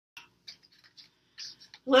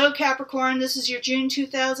Hello Capricorn, this is your June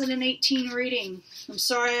 2018 reading. I'm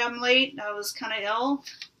sorry I'm late, I was kind of ill,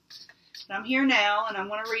 but I'm here now and I'm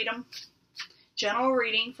going to read them. General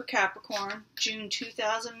reading for Capricorn, June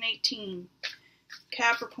 2018.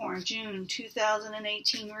 Capricorn, June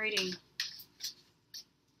 2018 reading.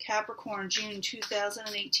 Capricorn, June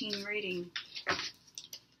 2018 reading.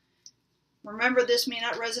 Remember, this may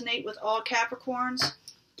not resonate with all Capricorns.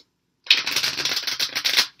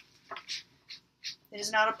 It is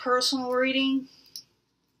not a personal reading.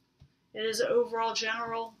 It is an overall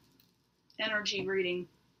general energy reading.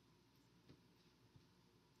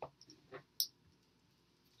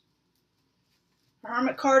 A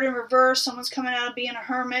Hermit card in reverse. Someone's coming out of being a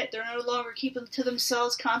hermit. They're no longer keeping to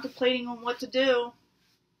themselves, contemplating on what to do.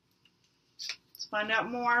 Let's find out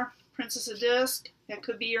more. Princess of Disc. That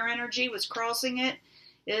could be your energy. What's crossing it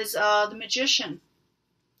is the Magician.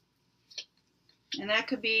 And that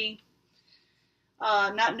could be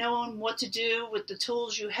not knowing what to do with the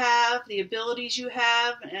tools you have, the abilities you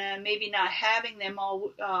have, and maybe not having them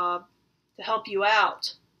all to help you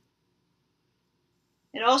out.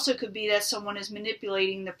 It also could be that someone is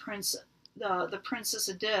manipulating the Princess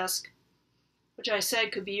of Disc, which I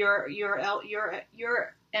said could be your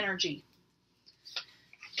energy.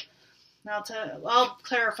 Now I'll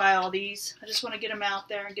clarify all these. I just want to get them out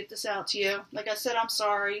there and get this out to you. Like I said, I'm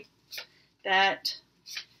sorry that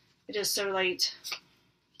it is so late.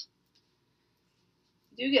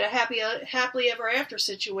 You do get a happily ever after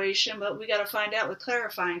situation, but we got to find out with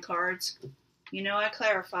clarifying cards. You know I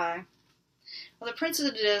clarify. Well, the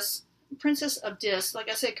Princess of Disc, like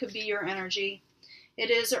I said, could be your energy. It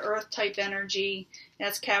is an Earth type energy.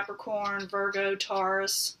 That's Capricorn, Virgo,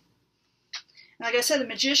 Taurus. And like I said, the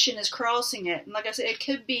Magician is crossing it. And like I said, it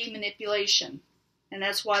could be manipulation. And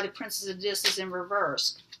that's why the Princess of Disc is in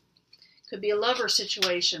reverse. Could be a lover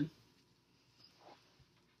situation.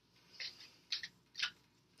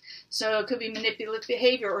 So it could be manipulative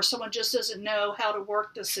behavior, or someone just doesn't know how to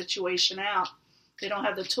work the situation out. They don't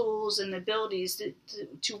have the tools and the abilities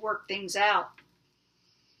to work things out.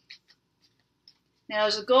 Now,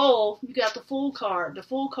 as a goal, you got the Fool card. The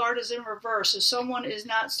Fool card is in reverse, so someone is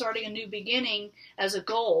not starting a new beginning as a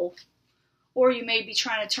goal, or you may be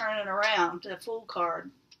trying to turn it around. The Fool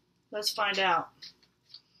card. Let's find out.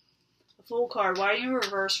 The Fool card. Why are you in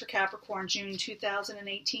reverse for Capricorn, June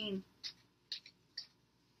 2018?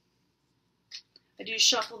 I do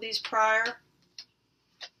shuffle these prior.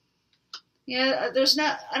 Yeah,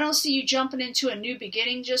 I don't see you jumping into a new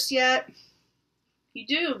beginning just yet. You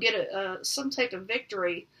do get some type of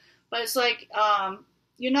victory, but it's like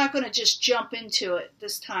you're not going to just jump into it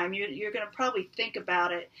this time. You're going to probably think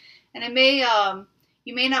about it, and it may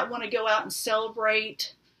you may not want to go out and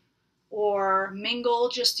celebrate or mingle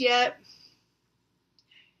just yet.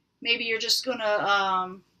 Maybe you're just going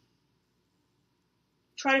to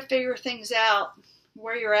try to figure things out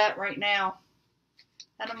where you're at right now.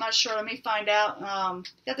 And I'm not sure. Let me find out.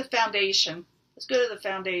 Got the Foundation. Let's go to the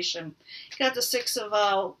Foundation. Got the Six of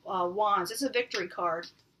Wands. It's a victory card.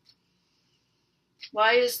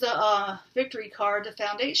 Why is the victory card the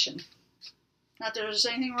Foundation? Not that there's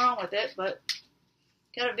anything wrong with it, but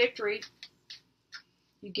got a victory.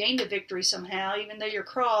 You gained a victory somehow, even though you're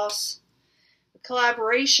cross. The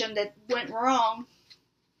collaboration that went wrong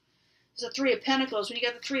is the Three of Pentacles. When you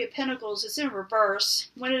got the Three of Pentacles, it's in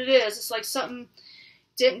reverse. When it is, it's like something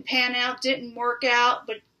didn't pan out, didn't work out,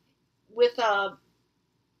 but with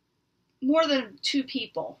more than two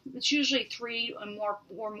people. It's usually three or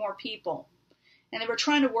more people. And they were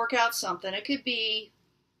trying to work out something. It could be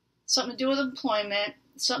something to do with employment,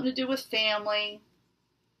 something to do with family,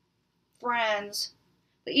 friends.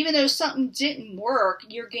 But even though something didn't work,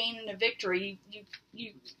 you're gaining a victory.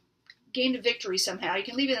 You gained a victory somehow. You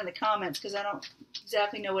can leave it in the comments because I don't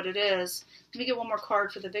exactly know what it is. Let me get one more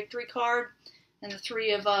card for the victory card. And the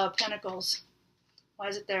Three of Pentacles. Why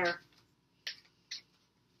is it there?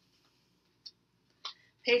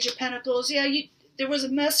 Page of Pentacles. Yeah, there was a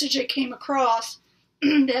message that came across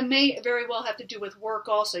that may very well have to do with work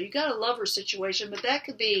also. You got a lover situation, but that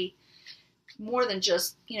could be more than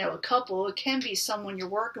just, a couple. It can be someone you're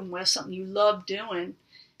working with, something you love doing,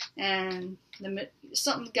 and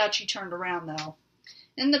something got you turned around, though.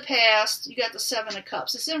 In the past, you got the Seven of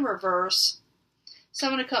Cups. It's in reverse.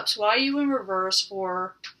 Seven of Cups, why are you in reverse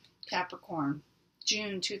for Capricorn,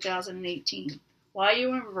 June 2018? Why are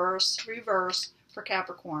you in reverse for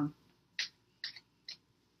Capricorn?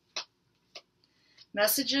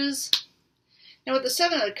 Messages. Now with the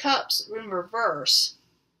Seven of Cups in reverse,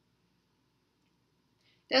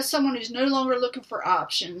 that's someone who's no longer looking for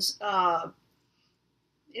options.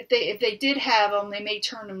 If they did have them, they may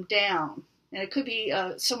turn them down. And it could be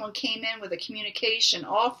someone came in with a communication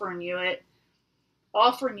offering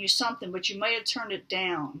you something, but you might have turned it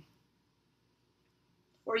down.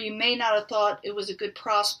 Or you may not have thought it was a good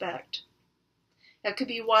prospect. That could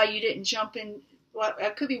be why you didn't jump in.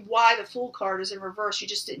 That could be why the Fool card is in reverse. You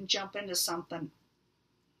just didn't jump into something.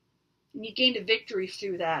 And you gained a victory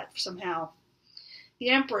through that somehow. The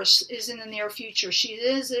Empress is in the near future. She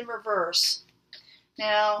is in reverse.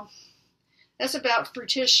 Now, that's about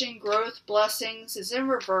fruition, growth, blessings, is in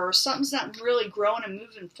reverse. Something's not really growing and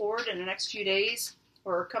moving forward in the next few days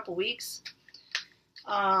or a couple weeks.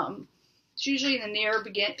 It's usually in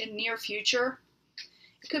the near future.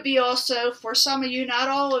 It could be also, for some of you, not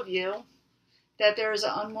all of you, that there is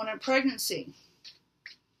an unwanted pregnancy.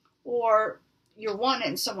 Or you're wanting it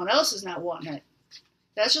and someone else is not wanting it.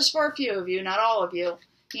 That's just for a few of you, not all of you.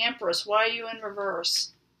 The Empress, why are you in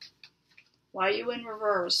reverse? Why are you in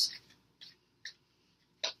reverse?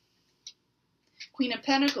 Queen of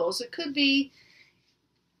Pentacles, it could be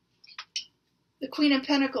the Queen of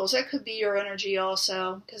Pentacles. That could be your energy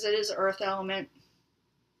also, because it is Earth element.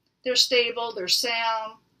 They're stable, they're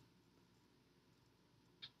sound.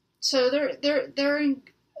 So they're in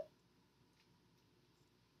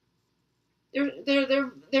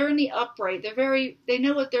the upright. They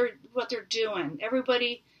know what they're doing.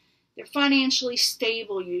 Everybody, they're financially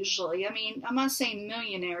stable usually. I mean, I'm not saying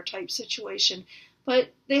millionaire type situation, but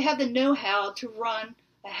they have the know-how to run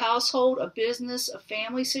a household, a business, a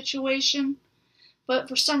family situation. But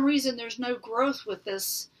for some reason, there's no growth with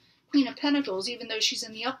this Queen of Pentacles, even though she's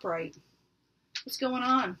in the upright. What's going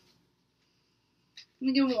on? Let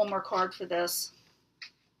me give one more card for this.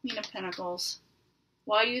 Queen of Pentacles.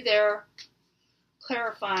 Why are you there?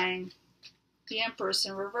 Clarifying the Empress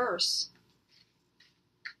in reverse.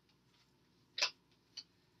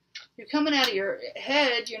 You're coming out of your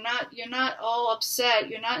head. You're not all upset.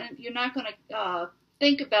 You're not going to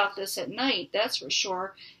think about this at night. That's for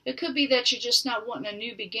sure. It could be that you're just not wanting a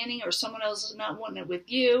new beginning, or someone else is not wanting it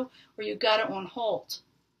with you, or you got it on hold.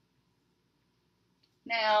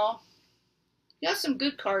 Now, you got some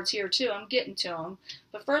good cards here too. I'm getting to them,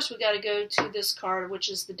 but first we got to go to this card, which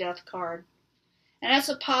is the Death card. And that's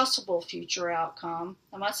a possible future outcome.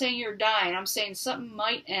 I'm not saying you're dying. I'm saying something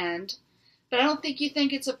might end. But I don't think you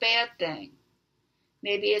think it's a bad thing.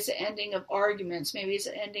 Maybe it's an ending of arguments. Maybe it's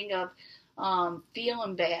an ending of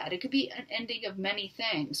feeling bad. It could be an ending of many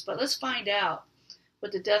things. But let's find out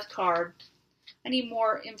with the Death card. I need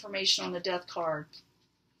more information on the Death card.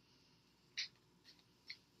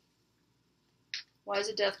 Why is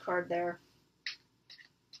the Death card there?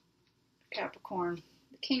 Capricorn.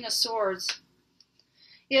 The King of Swords.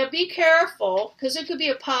 Yeah, be careful, because it could be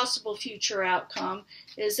a possible future outcome,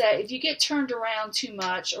 is that if you get turned around too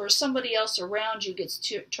much, or somebody else around you gets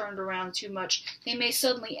turned around too much, they may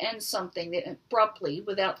suddenly end something abruptly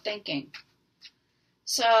without thinking.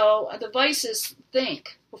 So the advice is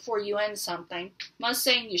think before you end something. I'm not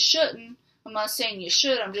saying you shouldn't. I'm not saying you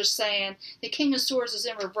should. I'm just saying the King of Swords is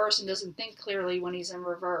in reverse and doesn't think clearly when he's in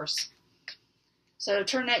reverse. So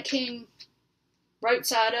turn that king right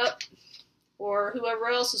side up. Or whoever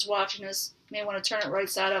else is watching this may want to turn it right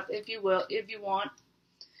side up if you want.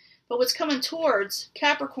 But what's coming towards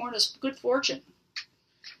Capricorn is good fortune.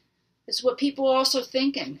 It's what people are also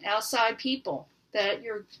thinking, outside people, that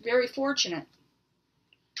you're very fortunate.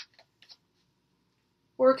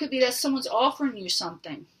 Or it could be that someone's offering you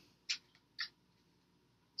something.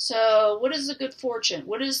 So what is the good fortune?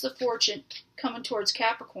 What is the fortune coming towards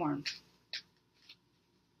Capricorn?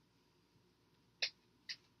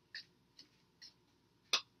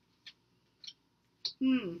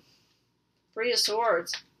 Three of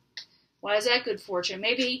Swords. Why is that good fortune?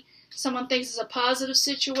 Maybe someone thinks it's a positive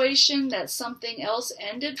situation, that something else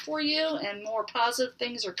ended for you and more positive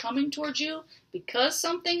things are coming towards you because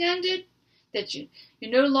something ended. That you're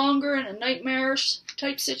no longer in a nightmarish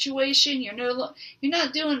type situation. You're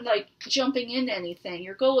not doing like jumping into anything.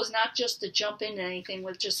 Your goal is not just to jump into anything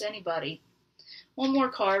with just anybody. One more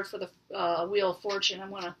card for the Wheel of Fortune. I'm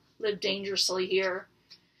going to live dangerously here.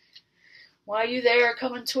 Why are you there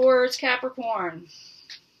coming towards Capricorn?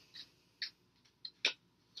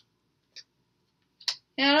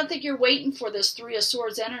 And I don't think you're waiting for this Three of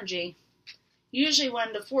Swords energy. Usually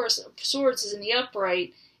when the Four of Swords is in the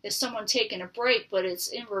upright, it's someone taking a break, but it's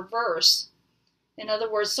in reverse. In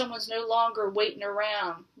other words, someone's no longer waiting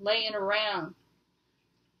around, laying around.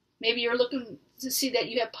 Maybe you're looking to see that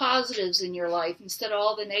you have positives in your life instead of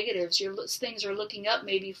all the negatives. Things are looking up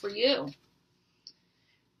maybe for you.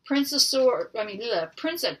 Prince of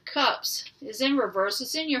Cups is in reverse.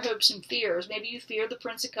 It's in your hopes and fears. Maybe you fear the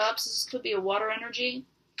Prince of Cups. This could be a water energy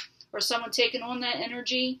or someone taking on that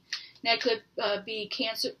energy. That could be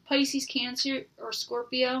Cancer, Pisces, Cancer, or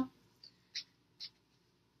Scorpio.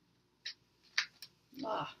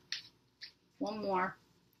 One more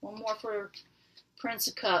for Prince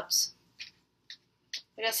of Cups.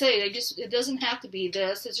 Like I say, it doesn't have to be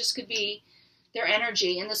this. It just could be their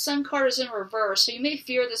energy. And the Sun card is in reverse, so you may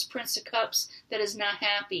fear this Prince of Cups that is not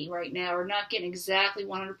happy right now, or not getting exactly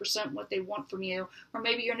 100% what they want from you, or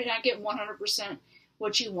maybe you're not getting 100%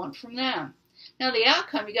 what you want from them. Now the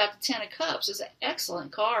outcome, you got the Ten of Cups, is an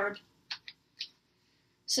excellent card.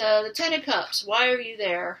 So the Ten of Cups, why are you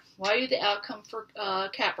there? Why are you the outcome for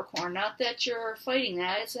Capricorn? Not that you're fighting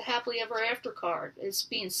that. It's a happily ever after card. It's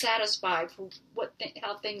being satisfied for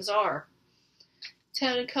how things are.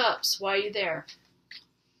 Ten of Cups, why are you there?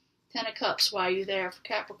 Ten of Cups, why are you there for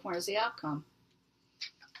Capricorn is the outcome.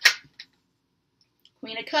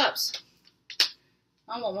 Queen of Cups.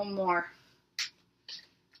 I want one more.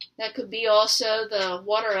 That could be also the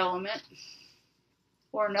water element.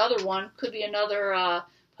 Or another one. Could be another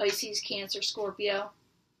Pisces, Cancer, Scorpio.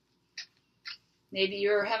 Maybe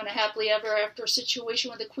you're having a happily ever after situation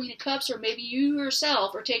with the Queen of Cups, or maybe you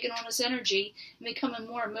yourself are taking on this energy and becoming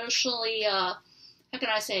more emotionally, how can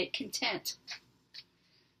I say it, content.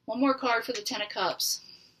 One more card for the Ten of Cups.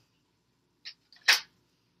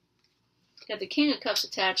 Got the King of Cups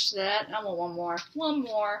attached to that. I want one more. One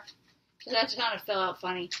more. That kind of fell out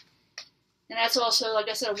funny. And that's also, like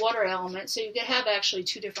I said, a water element. So you could have actually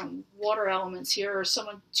two different water elements here, or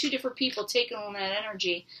two different people taking on that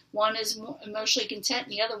energy. One is emotionally content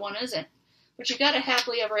and the other one isn't. But you got a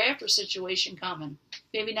happily ever after situation coming.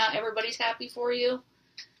 Maybe not everybody's happy for you,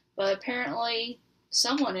 but apparently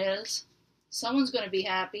someone is. Someone's going to be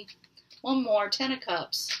happy. One more, Ten of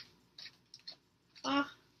Cups.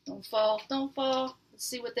 Don't fall, don't fall. Let's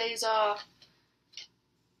see what these are.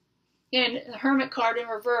 And the Hermit card in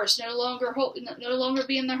reverse. No longer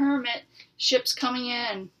being the Hermit. Ships coming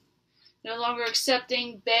in. No longer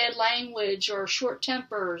accepting bad language or short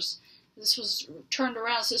tempers. This was turned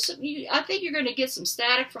around. So I think you're going to get some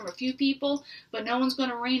static from a few people, but no one's going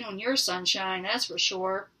to rain on your sunshine, that's for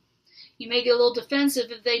sure. You may get a little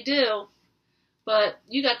defensive if they do, but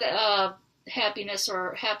you got the happiness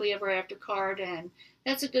or happily ever after card, and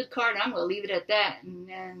that's a good card. I'm going to leave it at that,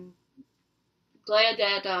 and glad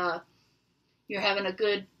that you're having a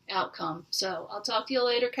good outcome. So I'll talk to you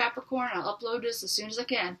later, Capricorn. I'll upload this as soon as I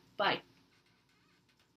can. Bye.